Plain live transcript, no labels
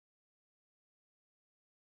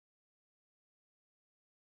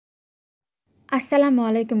আসসালামু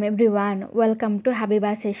আলাইকুম everyone, welcome to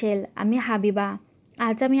Habiba Seychelles. আমি হাবিবা।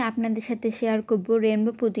 আজ আমি আপনাদের সাথে শেয়ার করব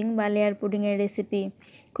রেনবো পুডিং বা লেয়ার পুডিংয়ের রেসিপি।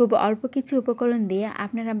 খুব অল্প কিছু উপকরণ দিয়ে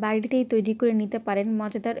আপনারা বাড়িতেই তৈরি করে নিতে পারেন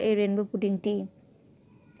মজাদার এই রেনবো পুডিংটি।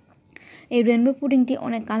 এই রেনবো পুডিংটি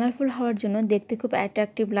অনেক কালারফুল হওয়ার জন্য দেখতে খুব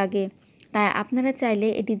অ্যাট্রাকটিভ লাগে, তাই আপনারা চাইলে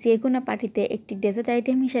এটি যে কোনো পার্টিতে একটি ডেজার্ট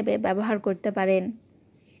আইটেম হিসেবে ব্যবহার করতে পারেন।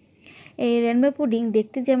 এই রেনবো পুডিং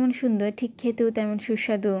দেখতে যেমন সুন্দর, ঠিক খেতেও তেমন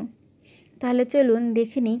সুস্বাদু। তাহলে চলুন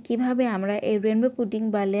দেখে নিই কীভাবে আমরা এই রেনবো পুডিং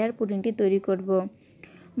বা লেয়ার পুডিংটি তৈরি করব।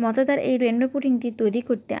 মজাদার এই রেনবো পুডিংটি তৈরি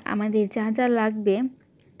করতে আমাদের যা যা লাগবে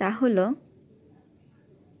তা হলো,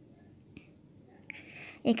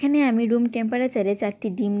 এখানে আমি রুম টেম্পারেচারে 4টি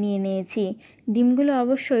ডিম নিয়ে নিয়েছি। ডিমগুলো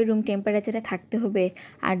অবশ্যই রুম টেম্পারেচারে থাকতে হবে,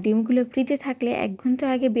 আর ডিমগুলো ফ্রিজে থাকলে 1 ঘন্টা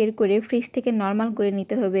আগে বের করে ফ্রিজ থেকে নর্মাল করে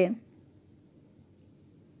নিতে হবে।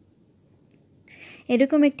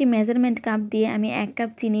 এরকম একটি মেজারমেন্ট কাপ দিয়ে আমি 1 কাপ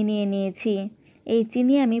চিনি নিয়ে নিয়েছি। এই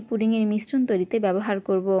চিনি আমি পুডিংয়ের মিশ্রণ তৈরিতে ব্যবহার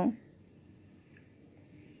করব।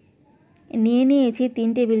 নিয়ে নিয়েছি 3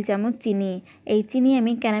 টেবিল চামচ চিনি। এই চিনি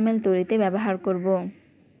আমি ক্যারামেল তৈরিতে ব্যবহার করব।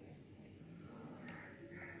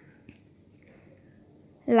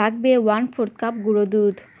 লাগবে 1/4 কাপ গুঁড়ো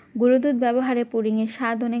দুধ। গুঁড়ো দুধ ব্যবহারে পুডিংয়ের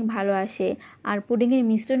স্বাদ অনেক ভালো আসে, আর পুডিংয়ের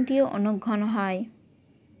মিশ্রণটিও অনেক ঘন হয়।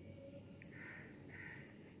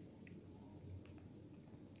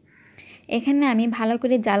 এখানে আমি ভালো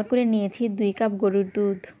করে জাল করে নিয়েছি 2 কাপ গরুর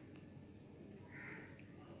দুধ।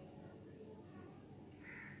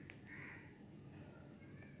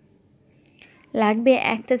 লাগবে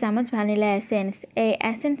 1 চা চামচ ভ্যানিলা এসেন্স। এই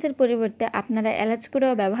এসেন্সের পরিবর্তে আপনারা এলাচ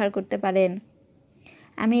গুঁড়োও ব্যবহার করতে পারেন।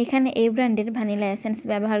 আমি এখানে এই ব্র্যান্ডের ভ্যানিলা এসেন্স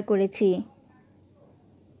ব্যবহার করেছি।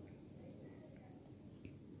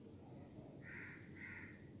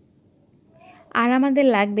 আর আমাদের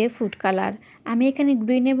লাগবে ফুড কালার। আমি এখানে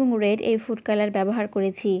গ্রিন এবং রেড এই ফুড কালার ব্যবহার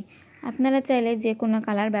করেছি। আপনারা চাইলে যে কোনো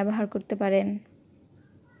কালার ব্যবহার করতে পারেন।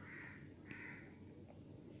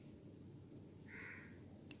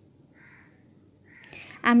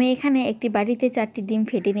 আমি এখানে একটি বাটিতে 4টি ডিম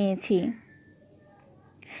ফেটে নিয়েছি।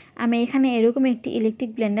 আমি এখানে এরকম একটি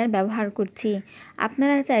ইলেকট্রিক ব্লেন্ডার ব্যবহার করছি।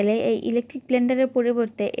 আপনারা চাইলে এই ইলেকট্রিক ব্লেন্ডারের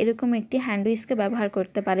পরিবর্তে এরকম একটি হ্যান্ড হুইস্কও ব্যবহার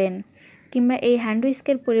করতে পারেন, কিংবা এই হ্যান্ড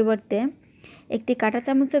হুইস্কের পরিবর্তে একটি কাঁটা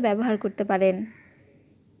চামচও ব্যবহার করতে পারেন।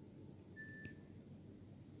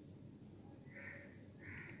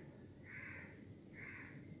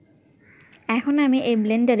 এখন আমি এই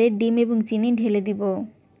ব্লেন্ডারে ডিম এবং চিনি ঢেলে দিব।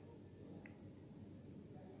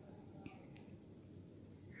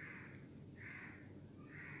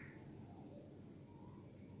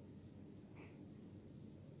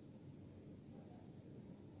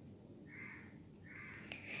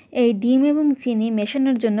 এই ডিম এবং চিনি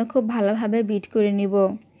মেশানোর জন্য খুব ভালোভাবে বিট করে নিব।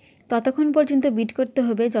 ততক্ষণ পর্যন্ত বিট করতে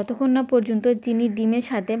হবে যতক্ষণ না পর্যন্ত চিনি ডিমের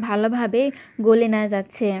সাথে ভালোভাবে গলে না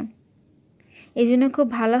যাচ্ছে। এই জন্য খুব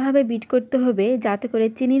ভালোভাবে বিট করতে হবে যাতে করে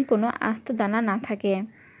চিনির কোনো আস্ত দানা না থাকে।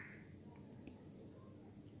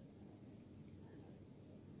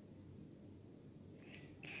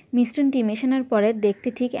 মিশ্রণটি মেশানোর পরে দেখতে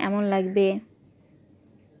ঠিক এমন লাগবে।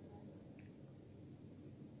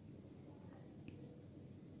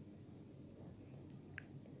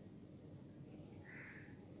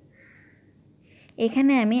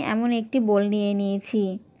 এখানে আমি এমন একটি বোল নিয়ে নিয়েছি।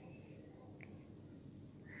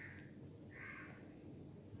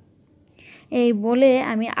 এই বোলে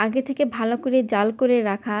আমি আগে থেকে ভালো করে জাল করে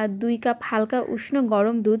রাখা 2 কাপ হালকা উষ্ণ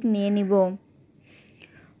গরম দুধ নিয়ে নিব।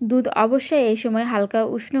 দুধ অবশ্যই এই সময় হালকা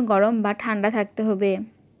উষ্ণ গরম বা ঠান্ডা থাকতে হবে।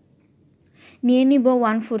 নিয়ে নিব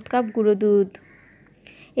 1/4 কাপ গুঁড়ো দুধ।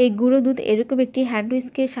 এই গুঁড়ো দুধ এরকম একটি হ্যান্ড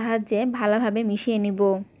হুইস্কের সাহায্যে ভালোভাবে মিশিয়ে নিব।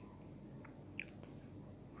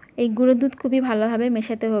 এই গুঁড়ো দুধ খুবই ভালোভাবে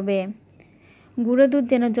মেশাতে হবে। গুঁড়ো দুধ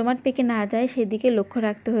যেন জমাট পেকে না যায় সেদিকে লক্ষ্য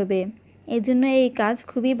রাখতে হবে। এই জন্য এই কাজ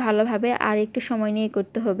খুবই ভালোভাবে আর একটু সময় নিয়ে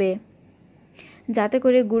করতে হবে, যাতে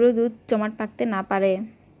করে গুঁড়ো দুধ জমাট পাকতে না পারে।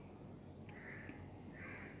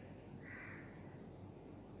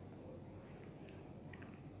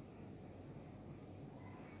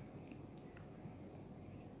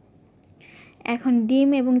 এখন ডিম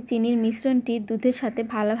এবং চিনির মিশ্রণটি দুধের সাথে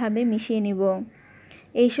ভালোভাবে মিশিয়ে নিব।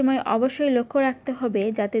 এই সময় অবশ্যই লক্ষ্য রাখতে হবে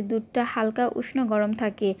যাতে দুধটা হালকা উষ্ণ গরম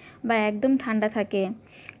থাকে বা একদম ঠান্ডা থাকে,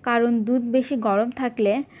 কারণ দুধ বেশি গরম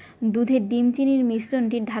থাকলে দুধে ডিম চিনির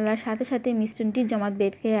মিশ্রণটি ঢালার সাথে সাথে মিশ্রণটি জমাট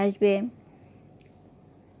বেঁধে আসবে।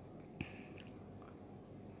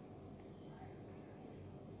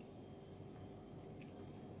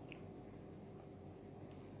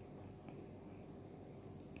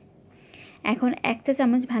 এখন 1 চা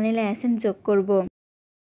চামচ ভ্যানিলা এসেন্স যোগ করব।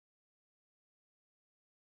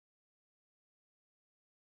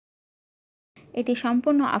 এটি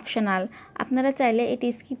সম্পূর্ণ অপশনাল, আপনারা চাইলে এটি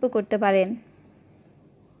স্কিপও করতে পারেন।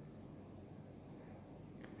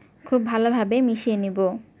 খুব ভালোভাবে মিশিয়ে নিব।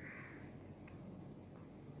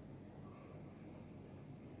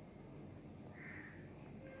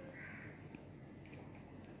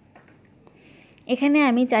 এখানে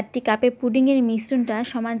আমি 4টি কাপে পুডিংয়ের মিশ্রণটা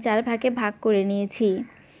সমান 4 ভাগে ভাগ করে নিয়েছি।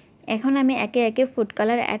 এখন আমি একে একে ফুড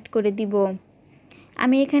কালার অ্যাড করে দিব।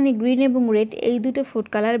 আমি এখানে গ্রিন এবং রেড এই দুটো ফুড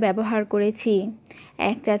কালার ব্যবহার করেছি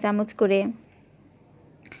 1 চা চামচ করে।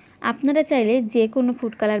 আপনারা চাইলে যে কোনো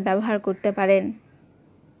ফুড কালার ব্যবহার করতে পারেন।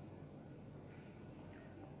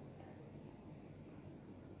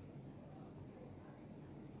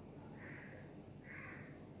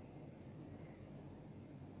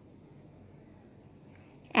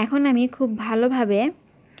 এখন আমি খুব ভালোভাবে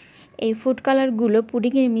এই ফুড কালারগুলো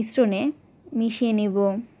পুডিংয়ের মিশ্রণে মিশিয়ে নেব।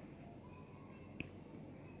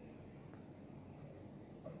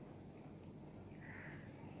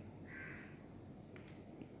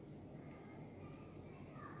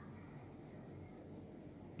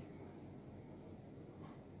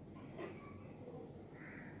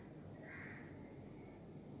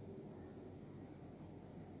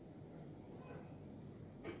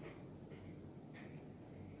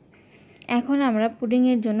 এখন আমরা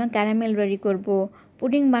পুডিংয়ের জন্য ক্যারামেল রেডি করব।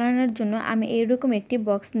 পুডিং বানানোর জন্য আমি এইরকম একটি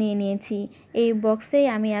বক্স নিয়ে নিয়েছি। এই বক্সেই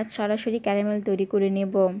আমি আজ সরাসরি ক্যারামেল তৈরি করে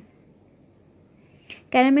নেব।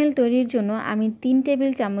 ক্যারামেল তৈরির জন্য আমি 3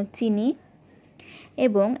 টেবিল চামচ চিনি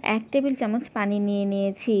এবং 1 টেবিল চামচ পানি নিয়ে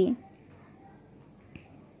নিয়েছি।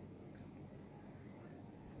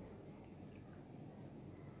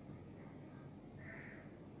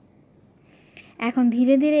 এখন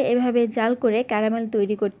ধীরে ধীরে এভাবে জাল করে ক্যারামেল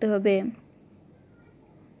তৈরি করতে হবে।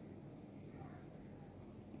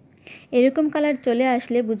 এরকম কালার চলে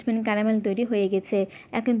আসলে বুঝবেন ক্যারামেল তৈরি হয়ে গেছে।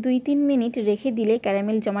 এখন 2-3 মিনিট রেখে দিলে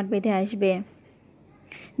ক্যারামেল জমাট বেঁধে আসবে।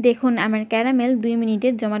 দেখুন আমার ক্যারামেল 2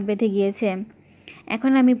 মিনিটের জমাট বেঁধে গিয়েছে।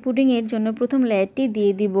 এখন আমি পুডিংয়ের জন্য প্রথম লেয়ারটি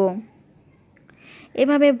দিয়ে দিব।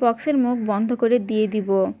 এভাবে বক্সের মুখ বন্ধ করে দিয়ে দিব,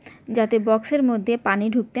 যাতে বক্সের মধ্যে পানি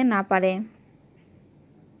ঢুকতে না পারে।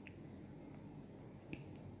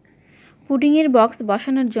 পুডিংয়ের বক্স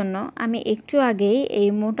বসানোর জন্য আমি একটু আগেই এই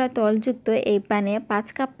মোটা তলযুক্ত এই প্যানে 5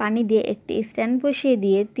 কাপ পানি দিয়ে একটি স্ট্যান্ড বসিয়ে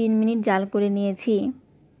দিয়ে 3 মিনিট জাল করে নিয়েছি।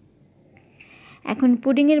 এখন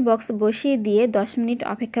পুডিংয়ের বক্স বসিয়ে দিয়ে 10 মিনিট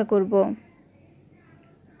অপেক্ষা করব।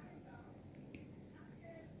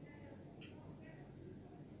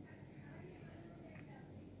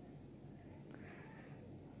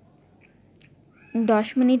 দশ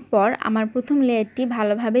মিনিট পর আমার প্রথম লেয়ারটি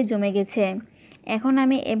ভালোভাবে জমে গেছে। এখন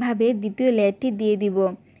আমি এভাবে দ্বিতীয় লেয়ারটি দিয়ে দিব।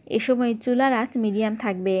 এ সময় চুলার আঁচ মিডিয়াম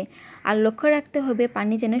থাকবে। আর লক্ষ্য রাখতে হবে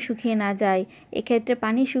পানি যেন শুকিয়ে না যায়। এক্ষেত্রে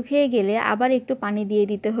পানি শুকিয়ে গেলে আবার একটু পানি দিয়ে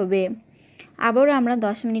দিতে হবে। আবারও আমরা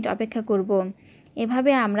 10 মিনিট অপেক্ষা করব।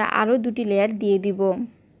 এভাবে আমরা আরও 2টি লেয়ার দিয়ে দিব।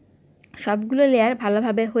 সবগুলো লেয়ার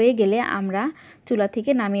ভালোভাবে হয়ে গেলে আমরা চুলা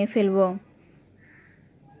থেকে নামিয়ে ফেলব।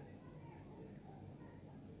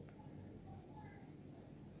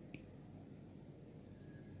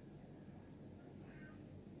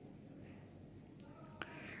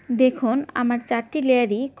 দেখুন আমার 4টি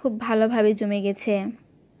লেয়ারই খুব ভালোভাবে জমে গেছে।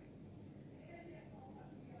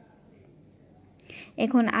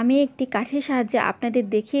 এখন আমি একটি কাঠির সাহায্যে আপনাদের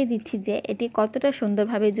দেখিয়ে দিচ্ছি যে এটি কতটা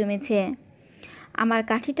সুন্দরভাবে জমেছে। আমার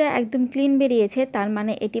কাঠিটা একদম ক্লিন বেরিয়েছে, তার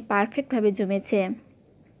মানে এটি পারফেক্টভাবে জমেছে।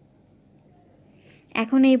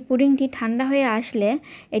 এখন এই পুডিংটি ঠান্ডা হয়ে আসলে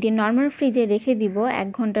এটি নরমাল ফ্রিজে রেখে দিব 1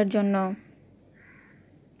 ঘন্টার জন্য।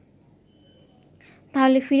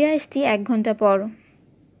 তাহলে ফিরে আসছি 1 ঘন্টা পর।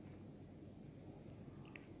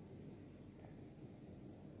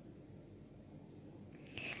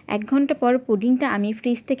 1 ঘন্টা পর পুডিংটা আমি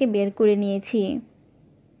ফ্রিজ থেকে বের করে নিয়েছি।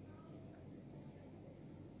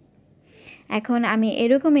 এখন আমি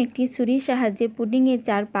এরকম একটি ছুরির সাহায্যে পুডিংয়ের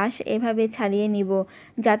চারপাশ এভাবে ছাড়িয়ে নিব,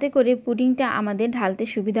 যাতে করে পুডিংটা আমাদের ঢালতে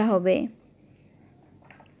সুবিধা হবে।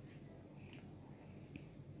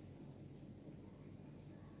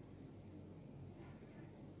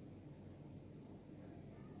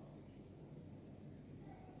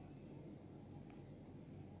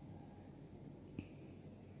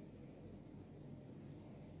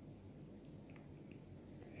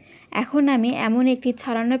 এখন আমি এমন একটি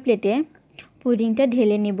ছড়ানো প্লেটে পুডিংটা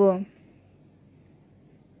ঢেলে নিব।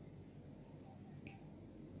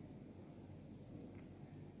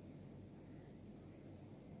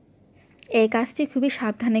 এই কাজটি খুবই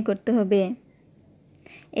সাবধানে করতে হবে।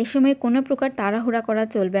 এ সময় কোনো প্রকার তাড়াহুড়া করা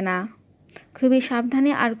চলবে না। খুবই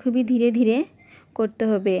সাবধানে আর খুবই ধীরে ধীরে করতে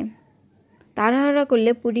হবে। তাড়াহুড়া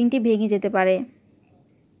করলে পুডিংটি ভেঙে যেতে পারে।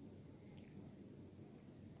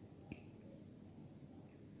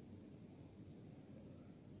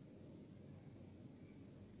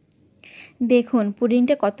 দেখুন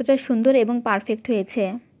পুডিংটা কতটা সুন্দর এবং পারফেক্ট হয়েছে।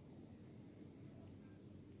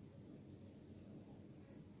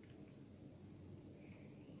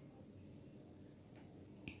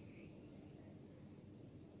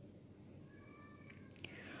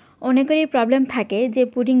 অনেকেরই প্রবলেম থাকে যে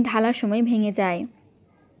পুডিং ঢালার সময় ভেঙে যায়।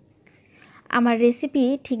 আমার রেসিপি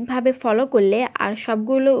ঠিকভাবে ফলো করলে আর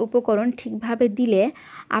সবগুলো উপকরণ ঠিকভাবে দিলে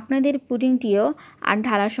আপনাদের পুডিংটিও আর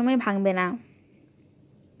ঢালার সময় ভাঙবে না।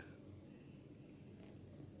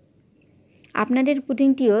 আপনাদের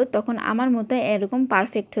পুডিংটিও তখন আমার মতো এরকম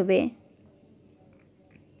পারফেক্ট হবে।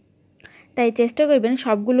 তাই চেষ্টা করবেন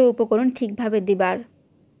সবগুলো উপকরণ ঠিকভাবে দিবার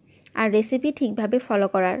আর রেসিপি ঠিকভাবে ফলো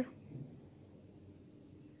করার।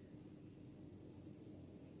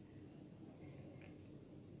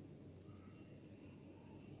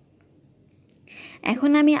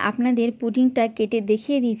 এখন আমি আপনাদের পুডিংটা কেটে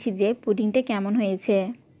দেখিয়ে দিচ্ছি যে পুডিংটা কেমন হয়েছে।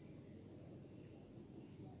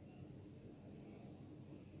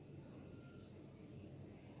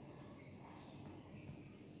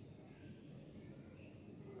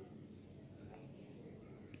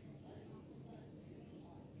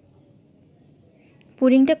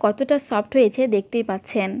 পুডিংটা কতটা সফট হয়েছে দেখতেই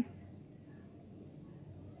পাচ্ছেন।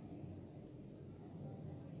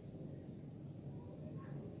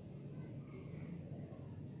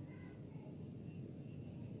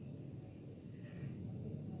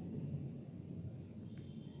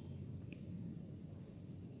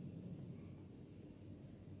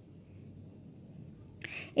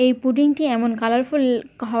 এই পুডিংটি এমন কালারফুল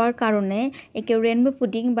হওয়ার কারণে একে রেনবো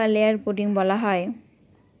পুডিং বা লেয়ার পুডিং বলা হয়।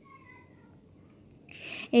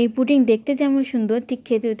 এই পুডিং দেখতে যেমন সুন্দর ঠিক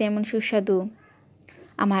খেতেও তেমন সুস্বাদু।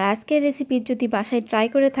 আমার আজকের রেসিপি যদি বাসায় ট্রাই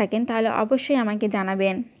করে থাকেন তাহলে অবশ্যই আমাকে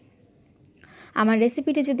জানাবেন। আমার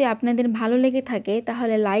রেসিপিটি যদি আপনাদের ভালো লেগে থাকে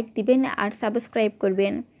তাহলে লাইক দিবেন আর সাবস্ক্রাইব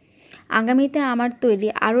করবেন। আগামীতে আমার তৈরি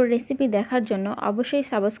আরও রেসিপি দেখার জন্য অবশ্যই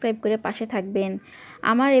সাবস্ক্রাইব করে পাশে থাকবেন।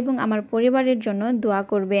 আমার এবং আমার পরিবারের জন্য দোয়া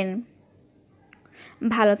করবেন।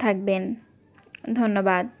 ভালো থাকবেন।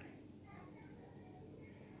 ধন্যবাদ।